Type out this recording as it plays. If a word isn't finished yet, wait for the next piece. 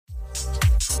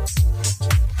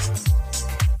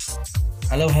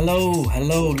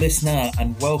Hello, listener,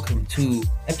 and welcome to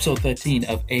episode 13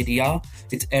 of ADR.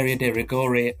 It's Area de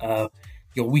Rigore,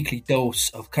 your weekly dose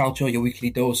of culture, your weekly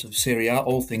dose of Serie A,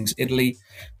 all things Italy,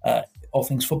 all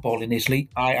things football in Italy.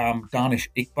 I am Danish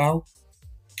Iqbal.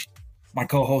 My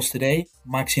co-host today,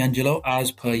 Maxi Angelo,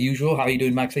 as per usual. How are you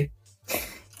doing, Maxi?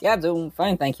 Yeah, doing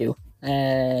fine, thank you.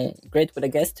 Great with a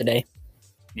guest today.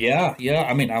 Yeah.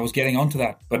 I mean, I was getting onto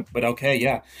that, but okay,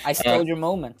 yeah. I stole your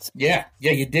moment. Yeah,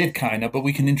 you did kind of, but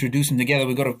we can introduce him together.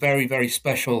 We've got a very, very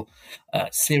special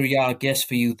Serie A guest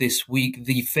for you this week,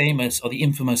 the famous or the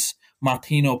infamous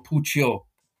Martino Puccio.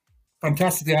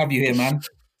 Fantastic to have you here, man.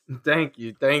 Thank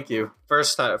you.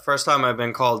 First time I've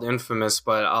been called infamous,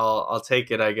 but I'll take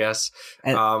it, I guess.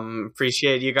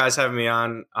 Appreciate you guys having me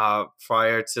on.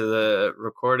 Prior to the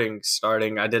recording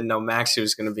starting, I didn't know Maxi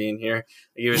was going to be in here.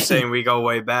 You were saying we go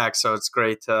way back, so it's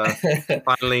great to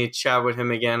finally chat with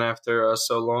him again after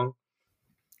so long.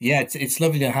 Yeah, it's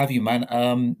lovely to have you, man.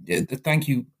 Thank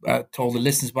you to all the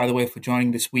listeners, by the way, for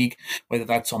joining this week, whether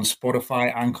that's on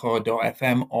Spotify,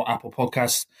 Anchor.fm, or Apple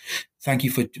Podcasts. Thank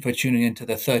you for tuning into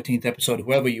the 13th episode,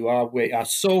 whoever you are. We are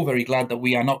so very glad that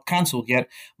we are not cancelled yet.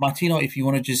 Martino, if you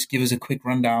want to just give us a quick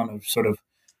rundown of sort of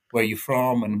where you're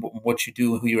from and what you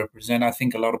do and who you represent. I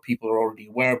think a lot of people are already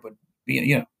aware, but,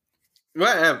 you know.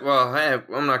 Well,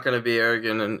 I'm not going to be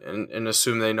arrogant and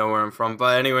assume they know where I'm from.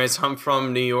 But anyways, I'm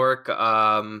from New York,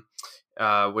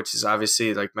 which is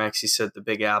obviously, like Maxi said, the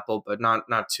Big Apple, but not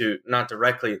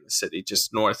directly in the city,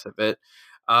 just north of it.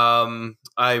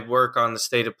 I work on the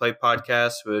State of Play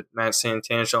podcast with Matt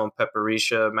Santangelo and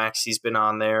Pepperisha. Maxi's been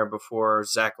on there before.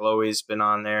 Zach Lowy's been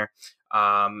on there.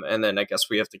 And then I guess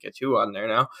we have to get you on there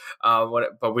now.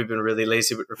 But we've been really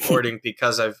lazy with recording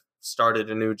because I've started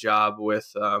a new job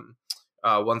with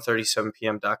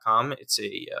 137pm.com. It's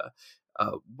a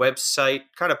website,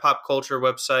 kind of pop culture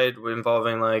website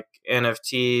involving like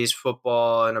NFTs,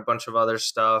 football, and a bunch of other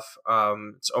stuff.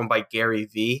 It's owned by Gary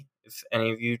Vee. If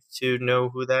any of you two know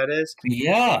who that is.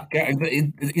 Yeah.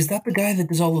 Is that the guy that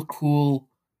does all the cool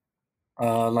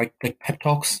like pep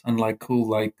talks and like cool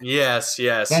like Yes.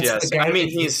 I mean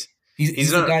he's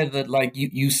the guy that like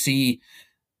you see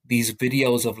these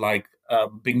videos of like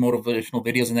big motivational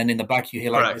videos, and then in the back you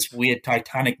hear like this weird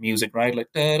Titanic music, right?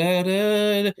 Like da, da,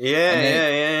 da,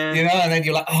 yeah. You know, and then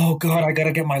you're like, oh god, I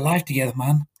gotta get my life together,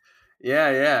 man.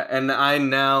 Yeah. And I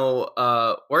now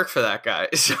work for that guy.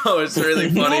 So it's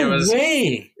really funny. No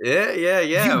way. Yeah.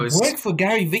 You work for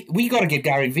Gary Vee? We gotta get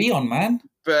Gary Vee on, man.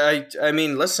 But I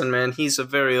mean, listen, man, he's a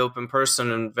very open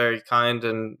person and very kind,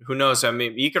 and who knows? I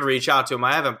mean, you could reach out to him.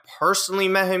 I haven't personally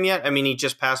met him yet. I mean, he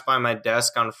just passed by my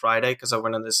desk on Friday because I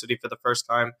went in the city for the first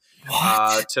time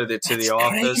to the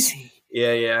office. Crazy.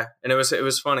 Yeah, and it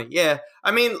was funny. Yeah,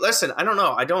 I mean, listen, I don't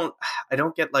know. I don't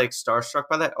get like starstruck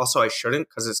by that. Also, I shouldn't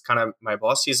because it's kind of my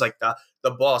boss. He's like the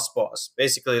boss,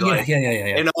 basically. Like,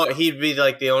 yeah. You know, he'd be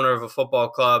like the owner of a football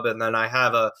club, and then I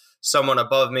have someone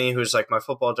above me who's like my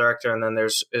football director, and then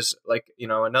there's like, you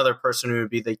know, another person who would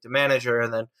be like the manager,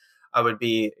 and then I would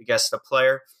be, I guess, the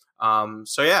player.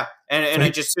 So yeah, and I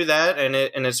just do that, and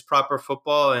it's proper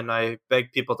football, and I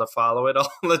beg people to follow it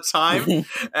all the time.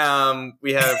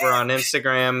 We're on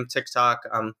Instagram, TikTok,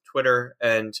 Twitter,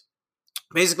 and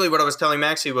basically what I was telling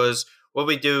Maxi was what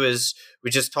we do is we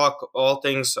just talk all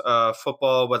things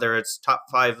football, whether it's top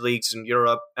 5 leagues in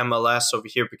Europe, MLS over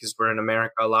here because we're in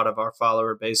America. A lot of our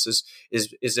follower base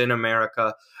is in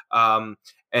America.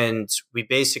 And we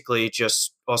basically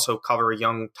just also cover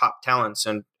young top talents,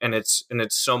 and it's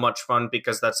so much fun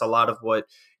because that's a lot of what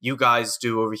you guys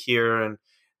do over here. And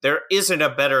there isn't a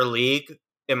better league,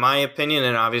 in my opinion,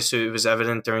 and obviously it was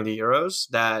evident during the Euros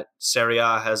that Serie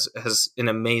A has an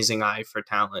amazing eye for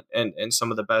talent and some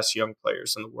of the best young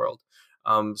players in the world.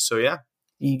 So yeah,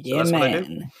 so that's man. What I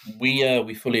do.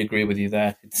 We fully agree with you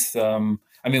there. It's I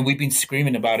mean, we've been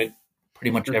screaming about it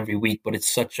pretty much every week, but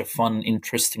it's such a fun,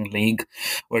 interesting league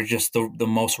where just the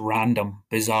most random,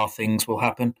 bizarre things will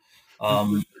happen.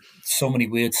 So many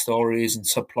weird stories and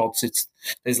subplots.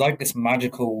 There's like this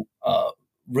magical. I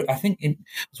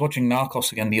was watching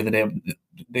Narcos again the other day.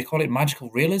 They call it magical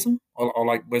realism, or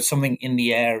like where something in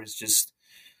the air is just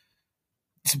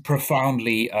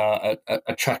profoundly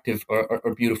attractive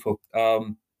or beautiful.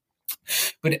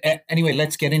 But anyway,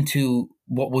 let's get into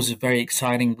what was a very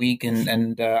exciting week,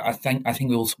 and I think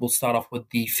we'll start off with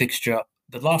the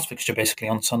last fixture basically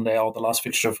on Sunday, or the last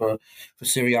fixture for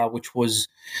Serie A, which was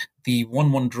the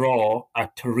 1-1 draw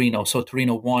at Torino. So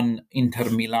Torino won, Inter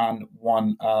Milan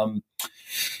won.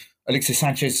 Alexis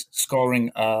Sanchez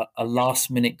scoring a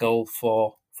last-minute goal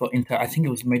for Inter. I think it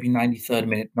was maybe 93rd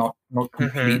minute, not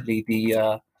completely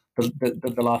the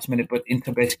the last minute, but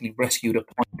Inter basically rescued a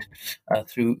point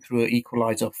through an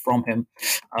equaliser from him.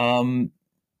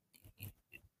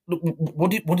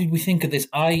 What did we think of this?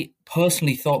 I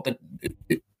personally thought that.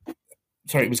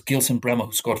 Sorry, it was Gilson Bremer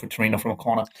who scored for Torino from a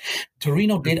corner.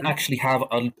 Torino did actually have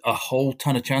a whole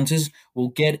ton of chances. We'll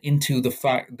get into the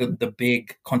fact that the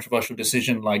big controversial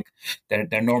decision, like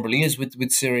there normally is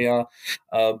with Serie A.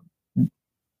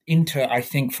 Inter, I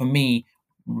think, for me,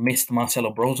 missed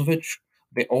Marcelo Brozovic.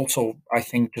 They also, I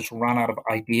think, just ran out of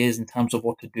ideas in terms of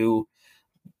what to do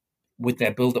with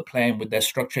their build-up play and with their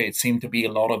structure. It seemed to be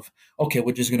a lot of, okay,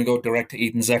 we're just going to go direct to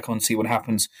Edin Dzeko and see what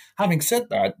happens. Having said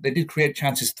that, they did create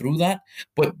chances through that,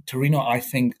 but Torino, I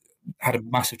think, had a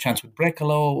massive chance with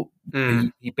Brecalo.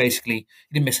 He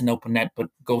didn't miss an open net,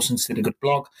 but Gosens did a good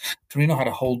block. Torino had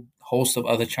a whole host of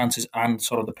other chances and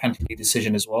sort of the penalty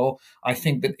decision as well. I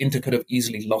think that Inter could have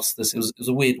easily lost this. It was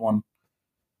a weird one.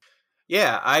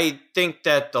 Yeah, I think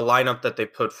that the lineup that they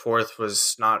put forth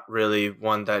was not really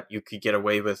one that you could get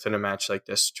away with in a match like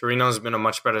this. Torino's been a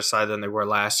much better side than they were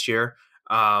last year.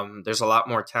 There's a lot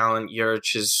more talent.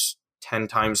 Juric is 10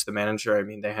 times the manager. I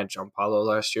mean, they had Giampaolo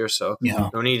last year, so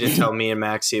no need to tell me and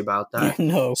Maxi about that.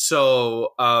 No.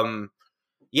 So,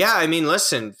 yeah, I mean,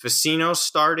 listen, Vecino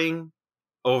starting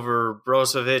over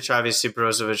Brozovic. Obviously,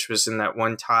 Brozovic was in that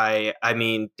one tie. I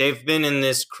mean, they've been in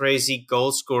this crazy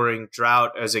goal-scoring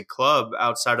drought as a club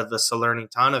outside of the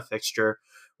Salernitana fixture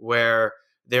where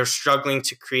they're struggling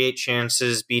to create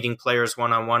chances, beating players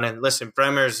one-on-one. And listen,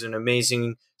 Bremer's an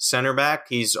amazing center back.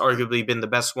 He's arguably been the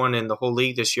best one in the whole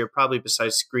league this year, probably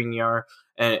besides Skriniar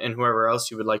and whoever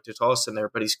else you would like to toss in there.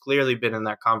 But he's clearly been in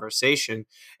that conversation,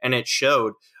 and it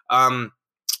showed.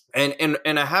 And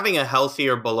having a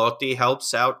healthier Belotti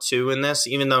helps out too in this,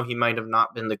 even though he might have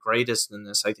not been the greatest in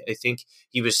this. I think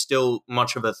he was still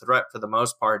much of a threat for the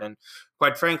most part. And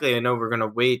quite frankly, I know we're going to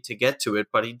wait to get to it,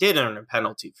 but he did earn a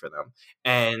penalty for them.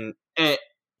 It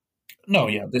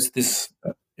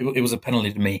was a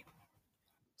penalty to me.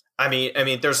 I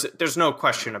mean, there's no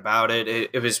question about it.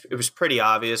 It was pretty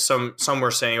obvious. Some were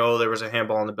saying, oh, there was a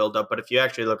handball in the build-up, but if you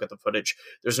actually look at the footage,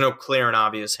 there's no clear and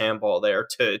obvious handball there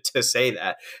to say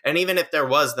that. And even if there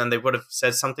was, then they would have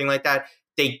said something like that.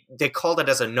 They called it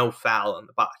as a no foul in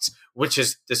the box, which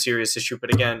is the serious issue.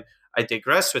 But again, I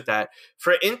digress with that.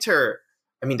 For Inter,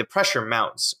 I mean, the pressure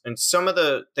mounts, and some of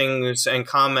the things and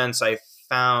comments I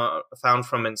found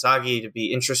from Inzaghi to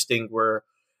be interesting were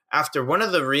after one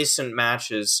of the recent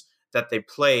matches that they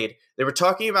played, they were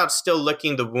talking about still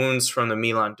licking the wounds from the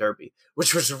Milan derby,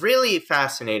 which was really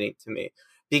fascinating to me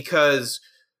because,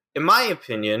 in my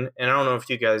opinion, and I don't know if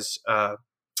you guys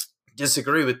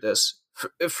disagree with this,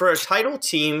 for a title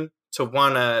team to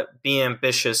want to be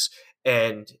ambitious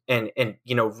and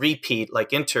repeat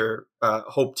like Inter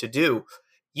hope to do,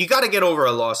 you got to get over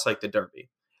a loss like the derby.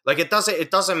 Like it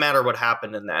doesn't matter what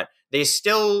happened in that. They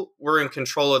still were in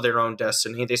control of their own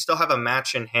destiny. They still have a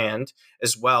match in hand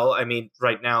as well. I mean,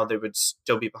 right now they would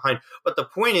still be behind. But the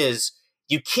point is,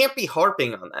 you can't be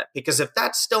harping on that because if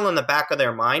that's still in the back of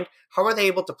their mind, how are they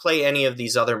able to play any of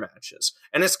these other matches?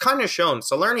 And it's kind of shown.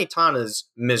 Salernitana is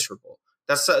miserable.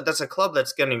 That's a club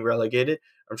that's getting relegated.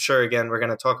 I'm sure, again, we're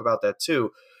going to talk about that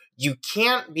too. You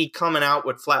can't be coming out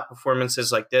with flat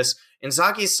performances like this.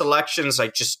 Inzaghi's selections I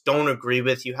just don't agree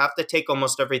with. You have to take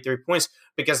almost every 3 points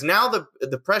because now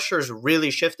the pressure is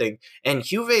really shifting and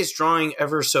Juve is drawing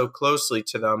ever so closely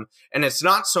to them. And it's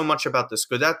not so much about the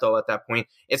Scudetto at that point.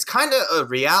 It's kind of a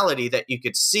reality that you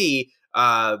could see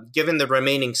given the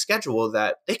remaining schedule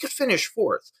that they could finish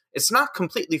fourth. It's not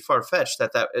completely far-fetched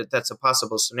that's a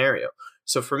possible scenario.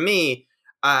 So for me,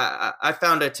 I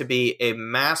found it to be a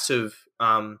massive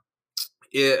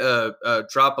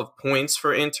drop of points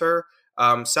for Inter.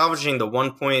 Salvaging the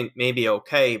 1 point may be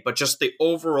okay, but just the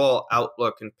overall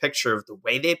outlook and picture of the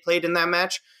way they played in that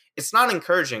match, it's not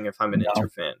encouraging if I'm an Inter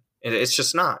fan. It's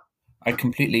just not. I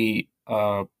completely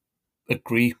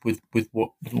agree with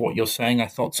what you're saying. I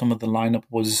thought some of the lineup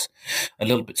was a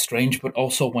little bit strange, but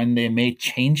also when they made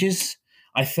changes,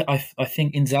 I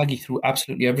think Inzaghi threw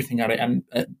absolutely everything at it and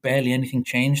barely anything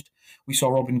changed. We saw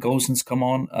Robin Gosens come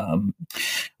on.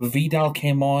 Vidal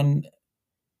came on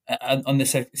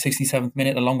the 67th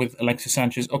minute along with Alexis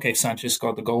Sanchez. Okay, Sanchez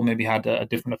scored the goal, maybe had a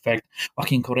different effect.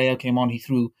 Joaquin Correa came on. He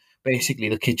threw basically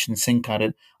the kitchen sink at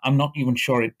it. I'm not even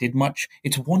sure it did much.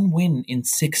 It's 1 win in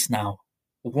 6 now.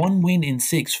 1 win in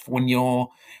 6 when you're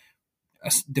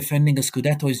defending a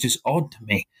Scudetto is just odd to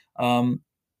me.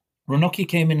 Ranocchia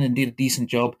came in and did a decent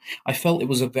job. I felt it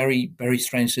was a very, very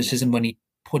strange decision when he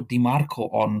put Di Marco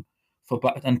on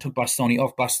and took Bastoni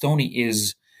off. Bastoni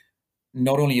is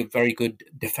not only a very good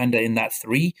defender in that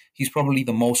three, he's probably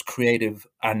the most creative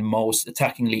and most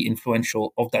attackingly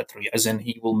influential of that three, as in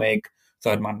he will make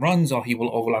third man runs or he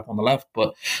will overlap on the left.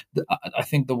 But I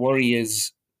think the worry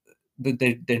is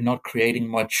that they're not creating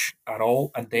much at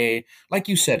all. And they, like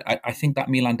you said, I think that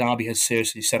Milan derby has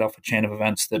seriously set off a chain of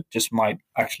events that just might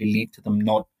actually lead to them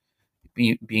not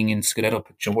being in Scudetto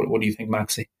picture. What do you think,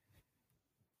 Maxi?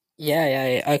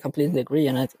 Yeah, I completely agree,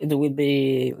 and it will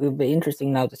be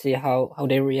interesting now to see how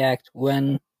they react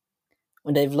when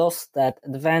they've lost that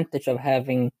advantage of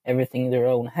having everything in their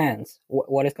own hands.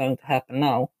 What is going to happen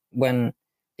now when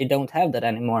they don't have that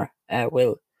anymore?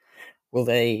 Will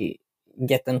they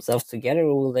get themselves together,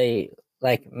 or will they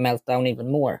like melt down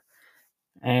even more?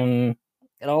 And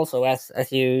also, as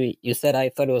you said, I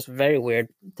thought it was very weird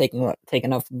taking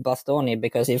off Bastoni,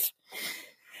 because if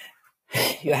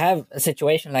you have a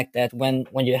situation like that when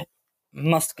you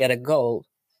must get a goal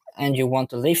and you want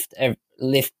to lift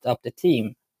up the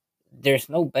team, there's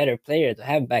no better player to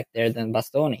have back there than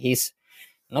Bastoni. He's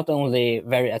not only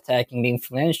very attacking,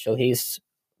 influential, he's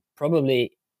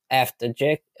probably after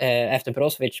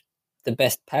Brozovic the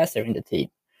best passer in the team.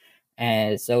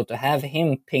 And so to have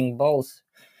him ping balls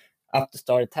up to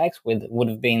start attacks with would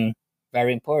have been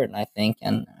very important, I think,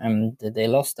 and they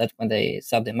lost that when they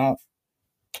subbed him out.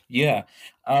 Yeah.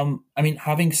 I mean,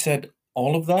 having said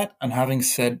all of that, and having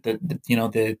said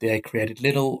that they created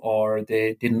little, or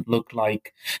they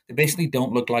basically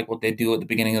don't look like what they do at the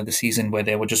beginning of the season, where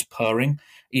they were just purring.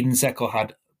 Edin Dzeko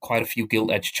had quite a few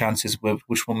gilt-edged chances,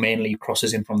 which were mainly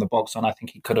crosses in from the box, and I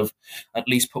think he could have at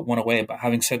least put one away. But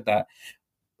having said that,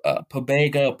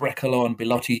 Pobega, Brecalo, and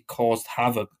Belotti caused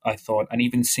havoc, I thought, and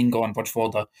even Singo and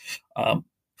Vojvoda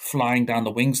flying down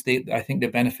the wings. I think they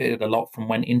benefited a lot from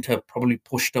when Inter probably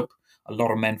pushed up a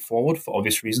lot of men forward for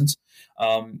obvious reasons.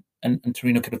 And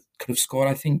Torino could have scored,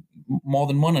 I think, more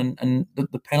than one. And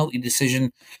the penalty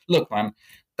decision, look, man,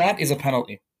 that is a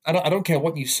penalty. I don't care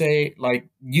what you say. Like,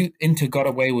 Inter got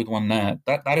away with one there.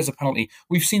 That is a penalty.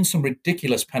 We've seen some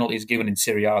ridiculous penalties given in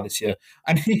Serie A this year,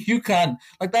 and you can't,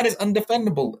 like, that is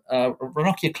undefendable.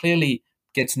 Ranocchia clearly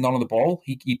gets none of the ball.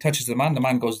 He touches the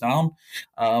man goes down.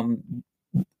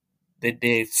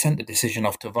 They sent the decision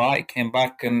off to VAR. It came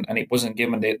back and it wasn't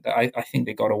given. I think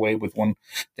they got away with one.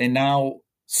 They now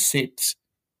sit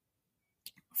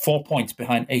 4 points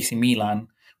behind AC Milan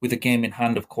with a game in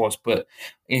hand, of course, but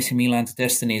AC Milan's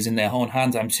destiny is in their own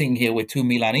hands. I'm sitting here with two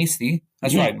Milanisti.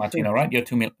 That's right, Martino, right? You're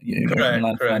a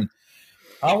Milan fan.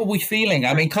 How are we feeling?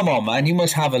 I mean, come on, man. You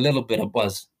must have a little bit of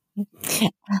buzz.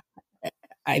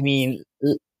 I mean,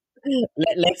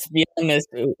 let's be honest.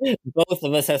 Both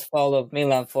of us has followed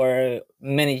Milan for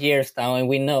many years now, and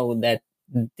we know that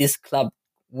this club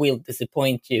will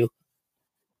disappoint you.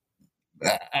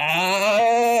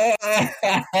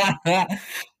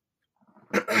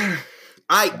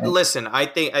 Listen. I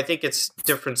think it's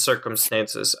different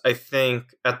circumstances. I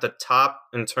think at the top,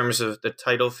 in terms of the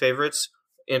title favorites,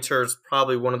 Inter is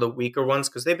probably one of the weaker ones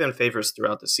because they've been favorites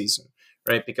throughout the season,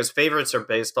 right? Because favorites are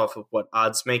based off of what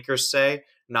odds makers say,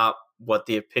 not what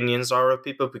the opinions are of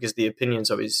people, because the opinions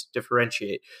always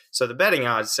differentiate. So the betting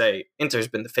odds say Inter's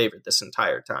been the favorite this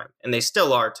entire time, and they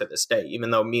still are to this day,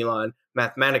 even though Milan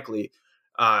mathematically,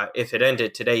 if it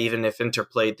ended today, even if Inter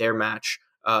played their match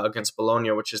against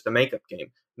Bologna, which is the makeup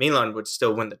game, Milan would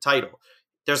still win the title.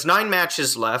 There's 9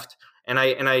 matches left. And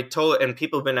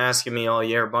people have been asking me all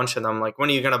year, a bunch of them, like, when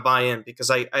are you going to buy in?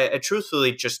 Because I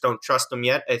truthfully just don't trust them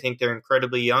yet. I think they're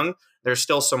incredibly young. There's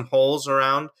still some holes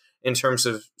around in terms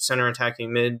of center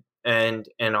attacking mid and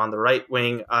on the right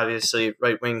wing. Obviously,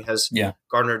 right wing has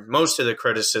garnered most of the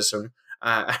criticism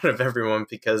out of everyone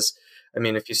because, I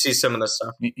mean, if you see some of the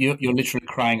stuff. You're literally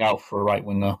crying out for a right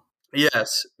winger.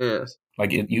 Yes.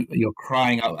 Like, you're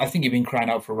crying out. I think you've been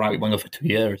crying out for a right winger for 2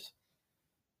 years.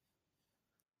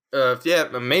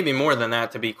 Maybe more than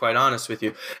that, to be quite honest with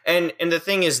you. And the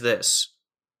thing is this.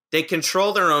 They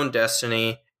control their own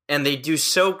destiny, and they do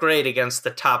so great against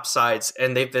the top sides,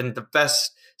 and they've been the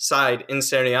best side in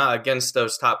Serie A against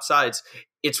those top sides.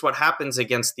 It's what happens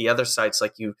against the other sides,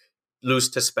 like you lose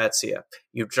to Spezia,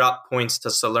 you drop points to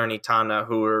Salernitana,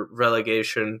 who are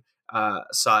relegation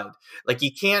side. Like,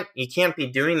 you can't be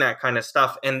doing that kind of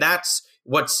stuff, and that's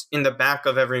what's in the back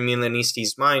of every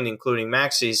Milanisti's mind, including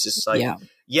Maxi's. Is like,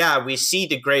 yeah, we see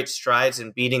the great strides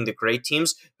in beating the great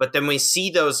teams, but then we see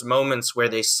those moments where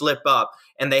they slip up,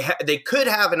 and they could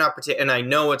have an opportunity. And I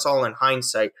know it's all in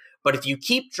hindsight, but if you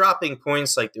keep dropping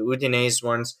points like the Udinese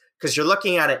ones, because you're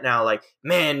looking at it now like,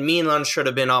 man, Milan should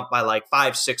have been up by like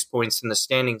 5-6 points in the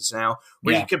standings now,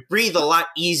 where you could breathe a lot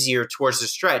easier towards the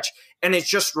stretch. And it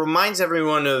just reminds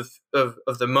everyone of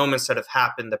the moments that have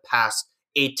happened the past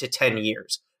 8 to 10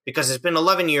 years, because it's been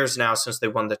 11 years now since they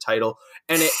won the title.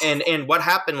 And what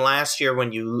happened last year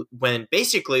when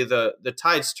basically the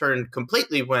tides turned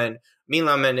completely when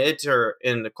Milan and Inter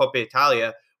in the Coppa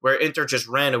Italia, where Inter just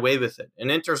ran away with it. And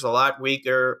Inter's a lot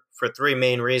weaker for three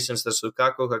main reasons. There's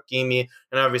Lukaku, Hakimi,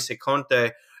 and obviously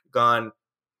Conte gone.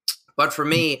 But for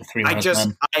me, I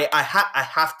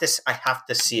have to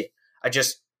see it.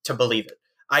 To believe it.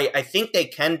 I think they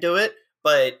can do it,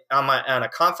 but on a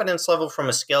confidence level from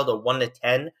a scale to 1 to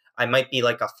 10, I might be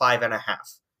like a 5.5.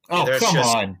 Oh, come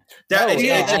on. It's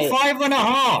a 5.5.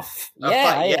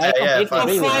 I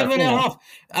 5.5.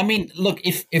 I mean, look,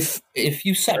 if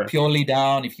you sat Pioli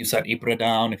down, if you sat Ibra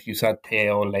down, if you sat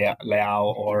Theo, Leao,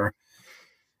 or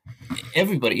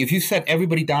everybody, if you sat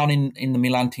everybody down in the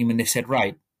Milan team and they said,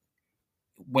 right,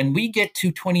 when we get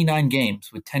to 29 games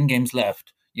with 10 games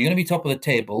left, you're going to be top of the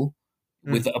table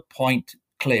with a point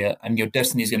clear and your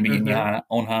destiny is going to be in your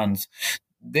own hands.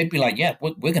 They'd be like, yeah,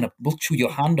 we'll chew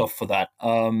your hand off for that.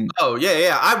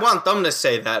 I want them to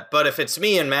say that, but if it's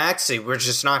me and Maxi, we're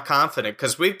just not confident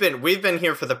because we've been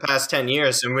here for the past 10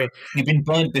 years and you've been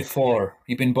burnt before.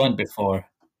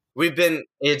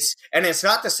 It's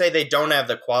not to say they don't have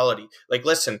the quality. Like,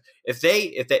 listen, if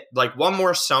they like one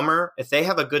more summer, if they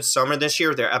have a good summer this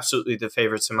year, they're absolutely the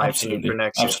favorites in my opinion for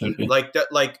next year.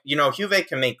 Juve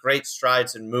can make great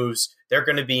strides and moves. They're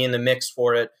going to be in the mix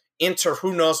for it. Inter,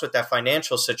 who knows with that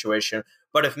financial situation.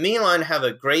 But if Milan have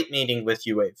a great meeting with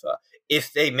UEFA,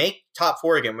 if they make top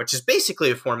four again, which is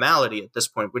basically a formality at this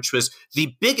point, which was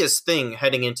the biggest thing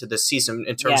heading into the season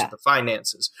in terms of the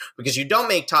finances, because you don't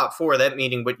make top four, that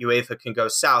meeting with UEFA can go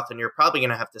south and you're probably going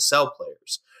to have to sell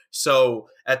players. So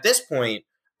at this point,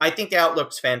 I think the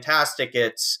outlook's fantastic.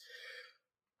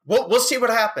 We'll see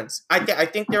what happens. I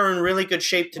think they're in really good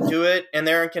shape to do it, and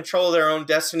they're in control of their own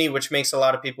destiny, which makes a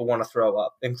lot of people want to throw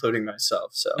up, including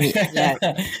myself. So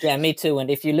yeah, me too. And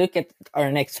if you look at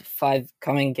our next 5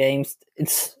 coming games,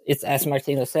 it's as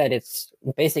Martino said, it's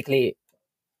basically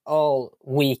all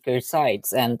weaker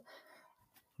sides, and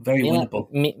very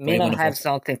winnable. Milan have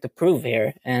something to prove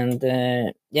here, and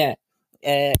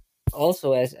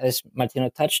also as Martino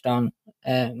touched on,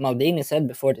 Maldini said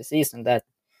before the season that,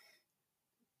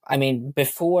 I mean,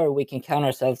 before we can count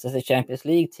ourselves as a Champions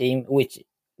League team, which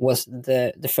was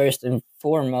the first and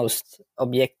foremost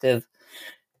objective,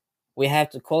 we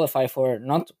have to qualify for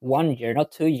not 1 year,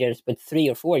 not 2 years, but 3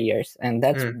 or 4 years. And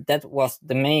that was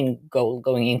the main goal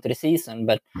going into the season.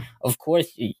 But of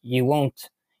course, you won't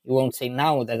say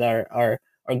now that our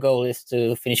goal is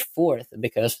to finish 4th,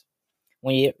 because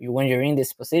when you're in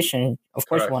this position, of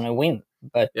course you want to win.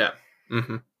 But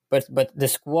but the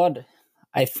squad,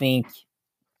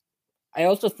 I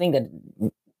also think that,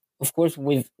 of course,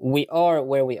 we are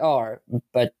where we are,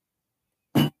 but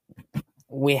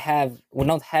we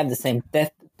don't have the same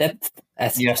depth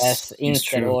as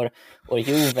Inter or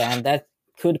Juve, and that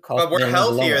could cost. But we're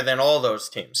healthier than all those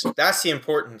teams. That's the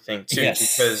important thing too,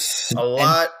 because a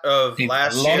lot of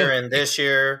last year and this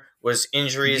year was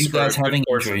injuries. You guys having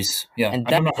injuries, and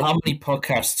I don't know how many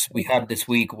podcasts we had this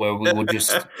week where we were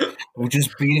just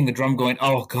beating the drum, going,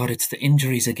 "Oh God, it's the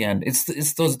injuries again."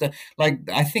 It's those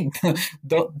I think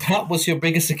that was your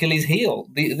biggest Achilles heel.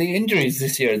 The injuries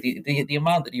this year, the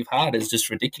amount that you've had is just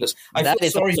ridiculous. That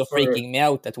is also freaking me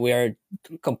out that we are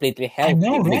completely healthy. I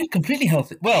know, right? Completely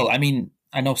healthy. Well, I mean,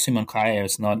 I know Simon Kjaer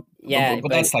is not, but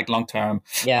that's like long term.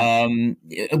 Yeah.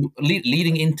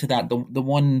 Leading into that, the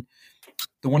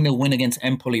 1-0 win against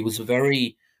Empoli was a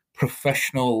very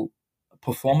professional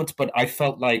performance, but I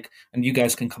felt like, and you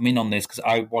guys can come in on this because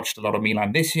I watched a lot of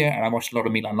Milan this year and I watched a lot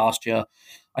of Milan last year.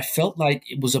 I felt like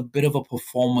it was a bit of a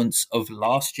performance of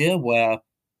last year where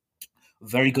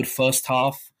very good first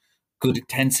half, good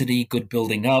intensity, good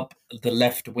building up. The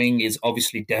left wing is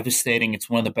obviously devastating. It's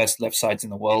one of the best left sides in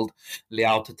the world,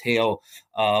 Leao to Theo.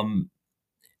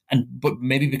 But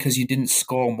maybe because you didn't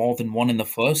score more than one in the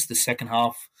first, the second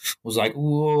half was like,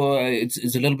 ooh, it's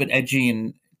a little bit edgy.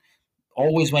 And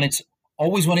always when it's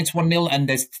 1-0 and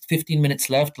there's 15 minutes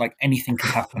left, like anything can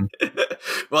happen.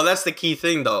 Well, that's the key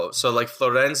thing, though. So, like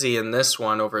Florenzi in this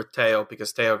one over Theo,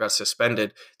 because Theo got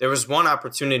suspended, there was one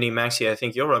opportunity, Maxi, I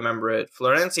think you'll remember it.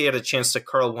 Florenzi had a chance to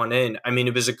curl one in. I mean,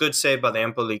 it was a good save by the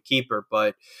Empoli keeper,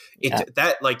 but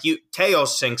Theo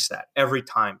sinks that every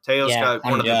time. Theo's got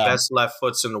one of the best left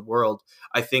foots in the world.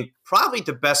 I think probably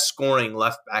the best scoring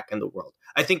left back in the world.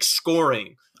 I think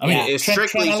scoring is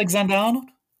strictly Trent Alexander-Arnold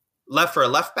left for a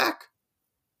left back.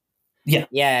 Yeah,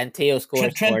 and Theo scores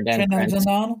more than Trent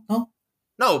Alexander-Arnold.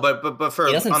 No, but for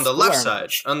on the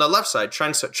left side,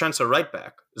 Trent's a right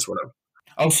back is what I'm.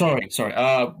 Oh, sorry.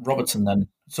 Robertson then.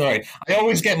 Sorry, I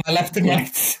always get my left and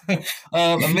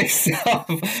right mixed up.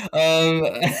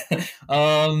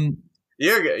 Um,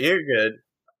 You're good. You're good.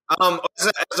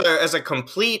 As a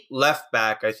complete left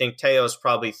back, I think Teo's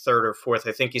probably third or fourth.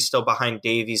 I think he's still behind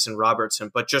Davies and Robertson.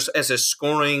 But just as a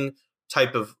scoring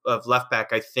type of left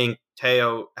back, I think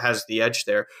Teo has the edge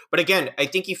there. But again, I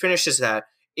think he finishes that.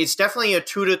 It's definitely a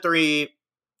 2-3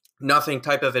 nothing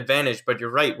type of advantage, but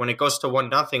you're right. When it goes to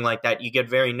 1-0 like that, you get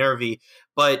very nervy.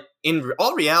 But in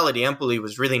all reality, Empoli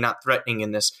was really not threatening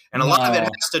in this, and a lot of it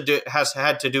has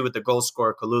had to do with the goal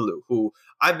scorer Kalulu, who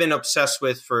I've been obsessed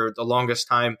with for the longest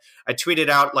time. I tweeted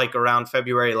out like around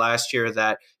February last year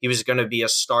that he was going to be a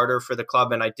starter for the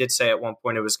club, and I did say at one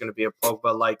point it was going to be a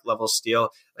Pogba-like level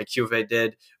steal, like Juve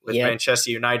did with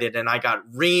Manchester United, and I got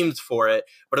reamed for it.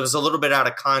 But it was a little bit out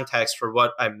of context for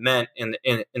what I meant in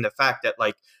the fact that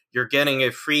like you're getting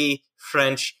a free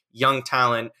French young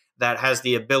talent that has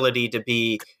the ability to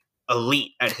be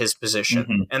elite at his position.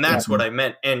 Mm-hmm. And that's what I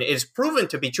meant. And it's proven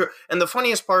to be true. And the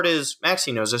funniest part is,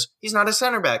 Maxi knows this, he's not a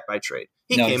center back by trade.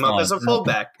 He came up as a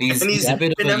fullback. He's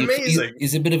been amazing.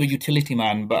 He's a bit of a utility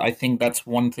man, but I think that's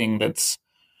one thing that's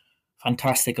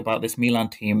fantastic about this Milan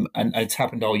team, and it's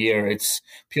happened all year. It's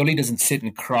Pioli doesn't sit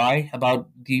and cry about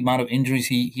the amount of injuries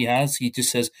he has. He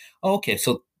just says, oh, okay,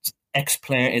 so X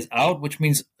player is out, which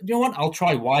means, you know what, I'll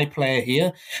try Y player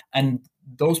here. And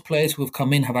those players who have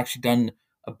come in have actually done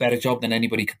a better job than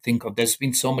anybody could think of. There's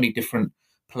been so many different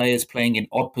players playing in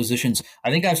odd positions. I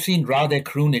think I've seen Rade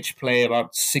Krunic play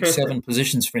about 6-7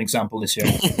 positions, for example, this year.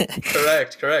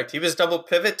 Correct. He was double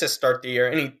pivot to start the year,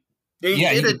 and he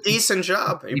did a decent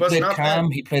job. He was played not Cam,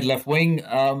 bad. He played left wing.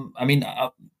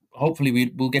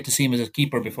 Hopefully we'll get to see him as a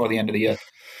keeper before the end of the year.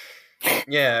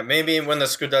 Yeah, maybe when the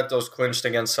Scudetto's clinched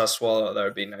against Sassuolo, that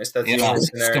would be nice. That's the only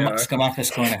scenario. Scamacca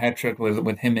scoring a hat-trick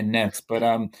with him in nets. But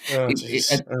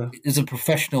it's a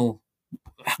professional,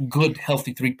 good,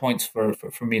 healthy 3 points for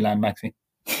Milan, Maxi.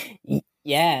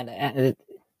 Yeah,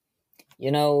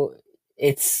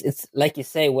 it's like you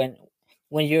say, when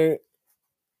you're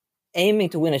aiming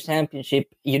to win a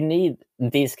championship, you need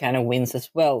these kind of wins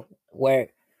as well, where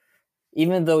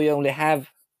even though you only have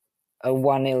a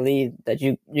 1-0 lead, that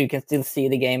you can still see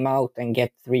the game out and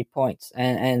get 3 points.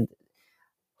 And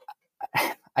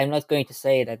I'm not going to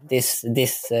say that this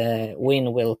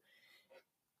win will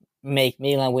make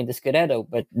Milan win the Scudetto,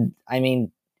 but I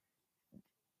mean,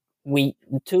 we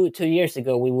two years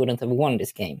ago we wouldn't have won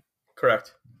this game.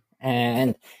 Correct.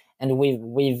 And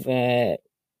we've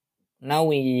now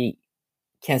we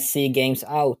can see games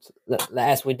out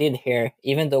as we did here,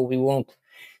 even though we won't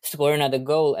score another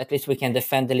goal, at least we can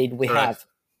defend the lead we have.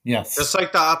 Yes. Just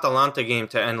like the Atalanta game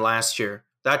to end last year.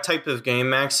 That type of game,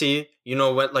 Maxi, you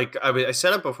know what, like I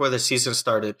said it before the season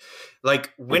started,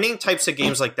 like winning types of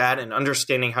games like that and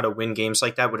understanding how to win games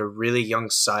like that with a really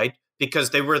young side, because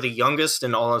they were the youngest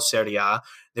in all of Serie A.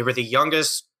 They were the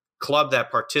youngest club that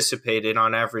participated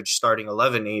on average starting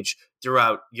 11 age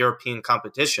throughout European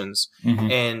competitions.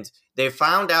 Mm-hmm. And they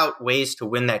found out ways to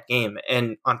win that game.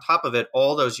 And on top of it,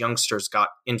 all those youngsters got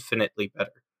infinitely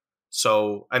better.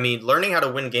 So, I mean, learning how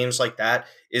to win games like that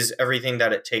is everything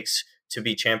that it takes to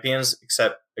be champions,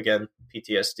 except, again,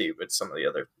 PTSD with some of the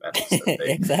other matches that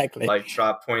they exactly. like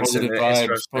drop points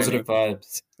positive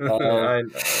vibes. I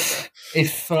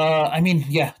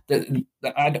know.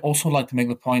 I'd also like to make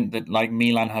the point that like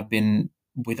Milan have been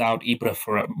without Ibra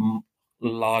for a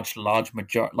large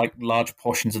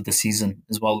portions of the season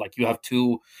as well. Like you have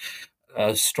two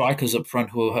strikers up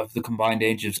front who have the combined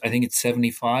age of, I think it's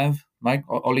 75. Mike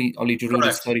Oli Giroud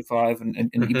is 35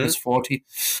 and Ibra's 40.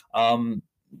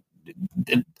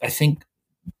 I think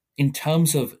in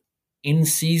terms of in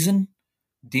season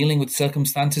dealing with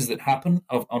circumstances that happen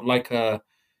of like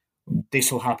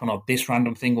this will happen or this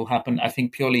random thing will happen, I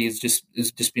think Pioli is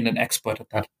just been an expert at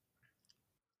that.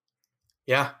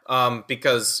 Yeah,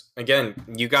 because again,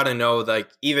 you got to know, like,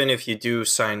 even if you do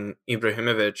sign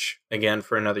Ibrahimovic again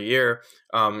for another year,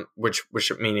 which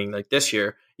meaning like this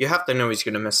year, you have to know he's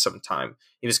going to miss some time.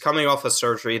 He was coming off a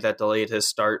surgery that delayed his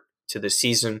start to the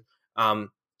season.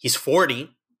 He's 40.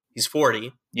 He's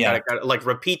 40. Yeah, gotta like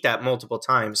repeat that multiple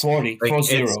times. 40. Like,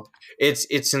 40.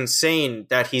 It's insane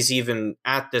that he's even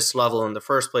at this level in the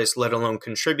first place, let alone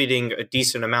contributing a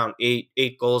decent amount,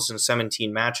 eight goals in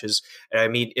 17 matches. And I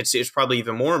mean, it's probably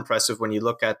even more impressive when you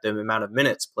look at the amount of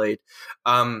minutes played.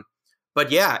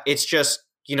 But yeah, it's just,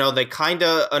 they kind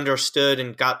of understood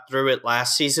and got through it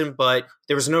last season, but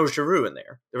there was no Giroud in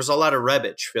there. There was a lot of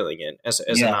Rebic filling in as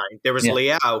a 9. There was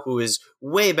Leao, who is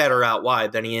way better out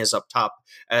wide than he is up top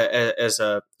as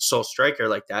a sole striker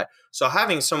like that. So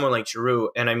having someone like Giroud,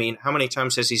 and I mean, how many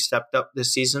times has he stepped up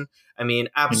this season? I mean,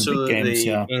 absolutely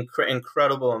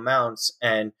incredible amounts.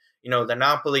 And, the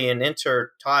Napoli and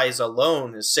Inter ties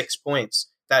alone is 6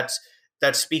 points.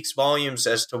 That speaks volumes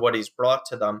as to what he's brought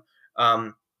to them.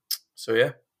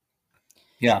 So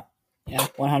yeah,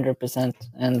 100%.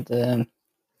 And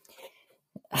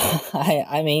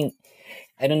I mean,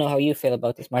 I don't know how you feel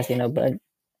about this, Martino, but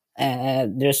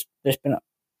there's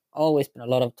always been a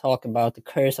lot of talk about the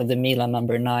curse of the Milan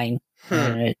number 9.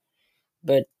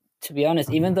 But to be honest,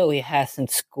 even though he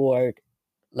hasn't scored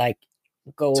like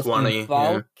goals 20, in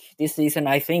bulk this season,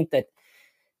 I think that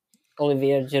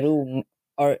Olivier Giroud,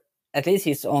 or at least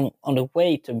he's on the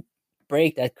way to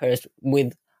break that curse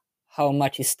with how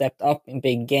much he stepped up in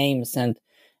big games and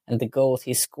the goals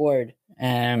he scored,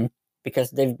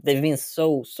 because they've been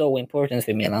so important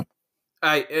for Milan.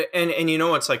 And you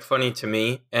know what's like funny to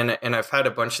me, and I've had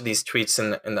a bunch of these tweets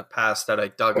in the past that I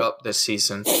dug up this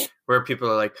season, where people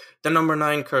are like, the number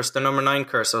 9 curse.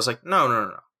 I was like,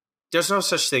 no. There's no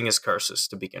such thing as curses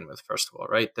to begin with, first of all,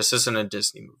 right? This isn't a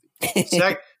Disney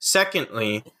movie.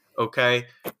 Secondly, okay,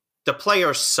 the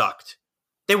players sucked.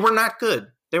 They were not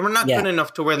good. They were not good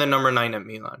enough to wear the number 9 at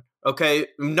Milan. Okay,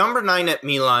 number 9 at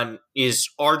Milan is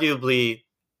arguably,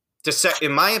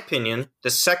 in my opinion, the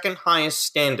second highest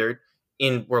standard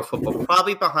in world football,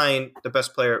 probably behind the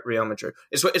best player at Real Madrid.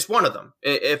 It's one of them.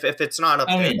 If it's not up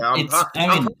there, I'm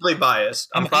probably biased.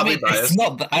 I'm probably biased. It's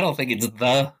not. I don't think it's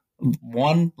the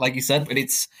one, like you said, but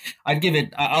it's. I'd give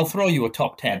it. I'll throw you a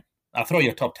top 10. I'll throw you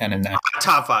a top 10 in there.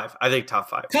 Top 5. I think top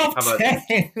 5. Top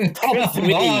 10. Top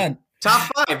 3.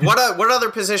 Top 5. What other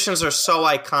positions are so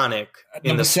iconic in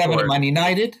number the 7 sport? at Man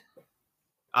United.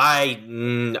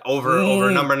 Over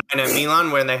number 9 at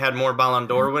Milan when they had more Ballon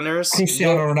d'Or winners.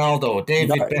 Cristiano Ronaldo,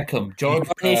 David Beckham, George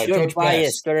Best.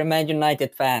 You're a Man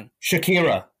United fan.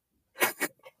 Shakira.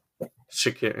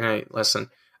 Hey,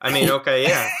 listen. I mean, okay,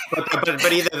 yeah,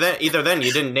 but either then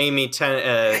you didn't name me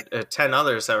 10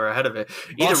 others that were ahead of it.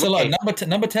 Barcelona,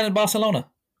 number 10 in Barcelona.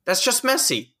 That's just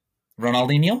Messi.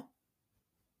 Ronaldinho.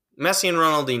 Messi and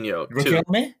Ronaldinho.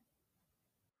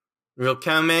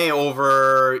 Riquelme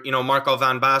over, Marco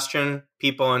van Basten,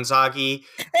 Pippo Inzaghi.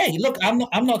 Hey, look,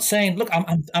 I'm not saying. Look,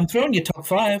 I'm throwing you top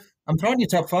 5.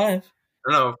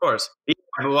 No, of course.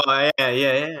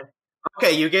 Yeah.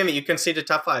 Okay, you conceded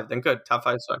top 5. Then good, top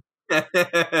 5's fine.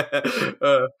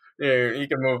 You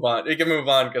can move on.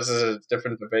 Because it's a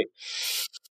different debate.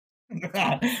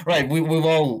 Right, we've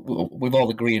all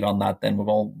agreed on that. Then we've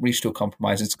all reached to a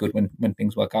compromise. It's good when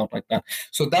things work out like that.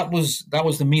 So that was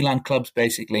the Milan clubs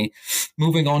basically.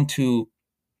 Moving on to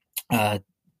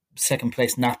second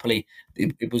place Napoli.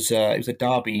 It was a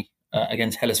derby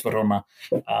against Hellas Verona.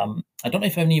 I don't know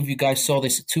if any of you guys saw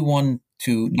this 2-1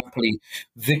 to Napoli.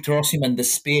 Victor Osimhen, the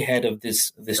spearhead of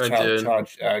this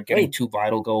charge, getting 2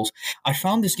 vital goals. I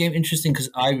found this game interesting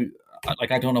because I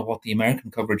don't know what the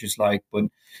American coverage is like, but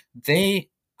they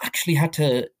actually had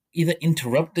to either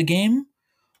interrupt the game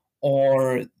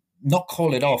or not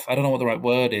call it off. I don't know what the right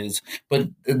word is, but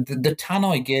the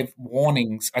Tannoy gave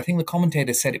warnings. I think the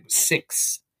commentator said it was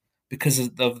 6 because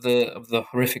of the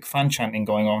horrific fan chanting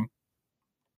going on.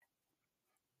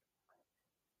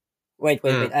 Wait.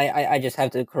 I just have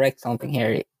to correct something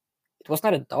here. It was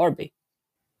not a derby.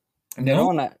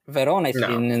 No? Verona is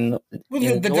in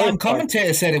the damn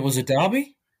commentator said it was a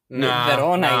derby.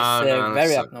 Verona is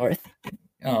very up north.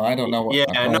 Oh, I don't know.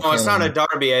 It's not a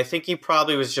derby. I think he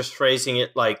probably was just phrasing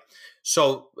it like,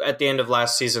 so at the end of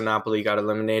last season, Napoli got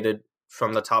eliminated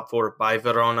from the top 4 by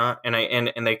Verona,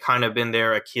 and they kind of been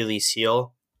their Achilles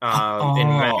heel. In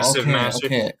massive.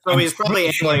 Okay. So he's probably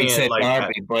angling it like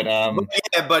derby,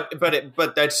 that.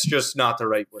 But that's just not the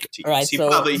right word to use. Right,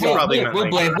 we'll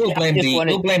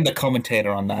blame the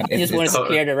commentator on that. I just wanted to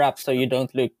clear the rap so you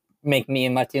don't make me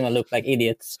and Martino look like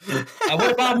idiots.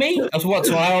 What about me? So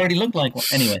I already look like one.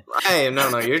 Anyway. Hey,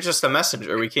 no, you're just a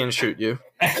messenger. We can't shoot you.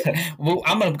 Well,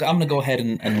 I'm gonna go ahead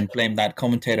and blame that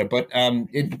commentator. But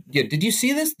did you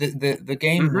see this? The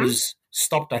game was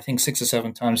stopped, I think, 6 or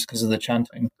 7 times because of the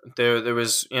chanting. There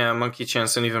was monkey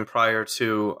chants, and even prior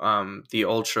to the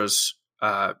ultras.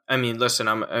 I mean, listen,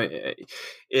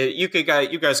 you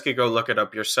guys could go look it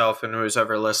up yourself, and who's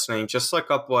ever listening, just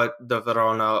look up what the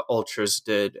Verona ultras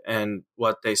did and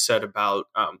what they said about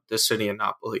the city of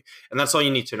Napoli, and that's all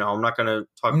you need to know. I'm not going to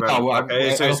talk about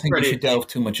it. I don't think we should delve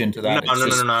too much into that. No,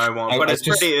 I won't. But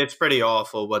it's pretty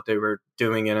awful what they were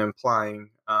doing and implying.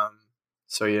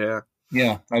 So yeah.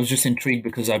 Yeah, I was just intrigued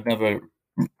because I've never.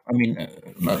 I mean,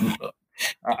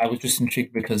 I was just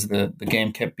intrigued because the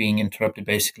game kept being interrupted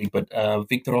basically. But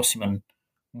Victor Osimhen,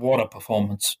 what a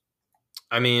performance!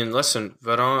 I mean, listen,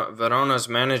 Verona's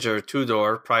manager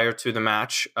Tudor, prior to the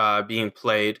match being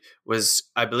played,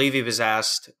 I believe he was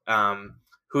asked,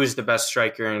 who is the best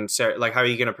striker in like, how are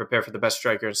you going to prepare for the best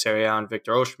striker in Serie A? And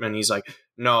Victor Osimhen, he's like,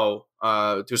 no,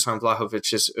 Dusan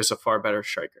Vlahovic is a far better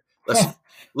striker.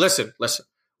 Listen.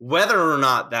 Whether or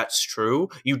not that's true,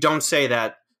 you don't say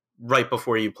that right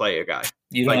before you play a guy.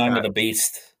 You don't anger the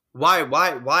beast. Why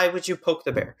would you poke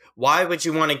the bear? Why would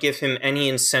you want to give him any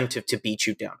incentive to beat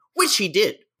you down? Which he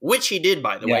did,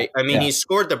 by the way. I mean, he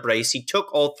scored the brace. He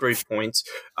took all 3 points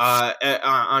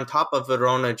on top of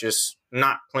Verona just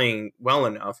not playing well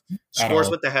enough.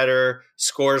 Scores with the header,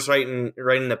 scores right in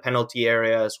the penalty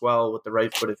area as well with the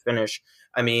right-footed finish.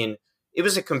 I mean, it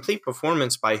was a complete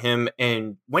performance by him.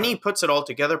 And when he puts it all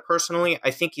together, personally, I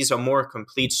think he's a more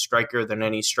complete striker than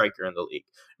any striker in the league.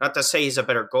 Not to say he's a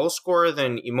better goal scorer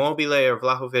than Immobile or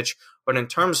Vlahovic, but in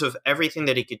terms of everything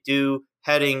that he could do,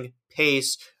 heading,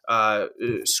 pace,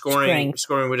 scoring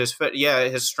with his foot,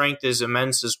 his strength is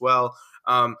immense as well.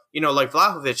 Like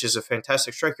Vlahovic is a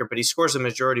fantastic striker, but he scores a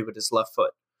majority with his left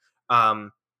foot.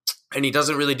 And he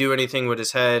doesn't really do anything with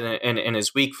his head and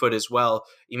his weak foot as well.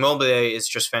 Immobile is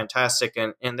just fantastic,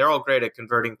 and they're all great at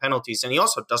converting penalties. And he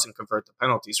also doesn't convert the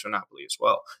penalties for Napoli as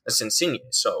well. That's Insigne.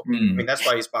 So, I mean, that's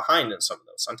why he's behind in some of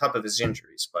those, on top of his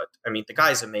injuries. But, I mean, the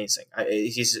guy's amazing.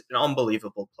 He's an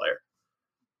unbelievable player.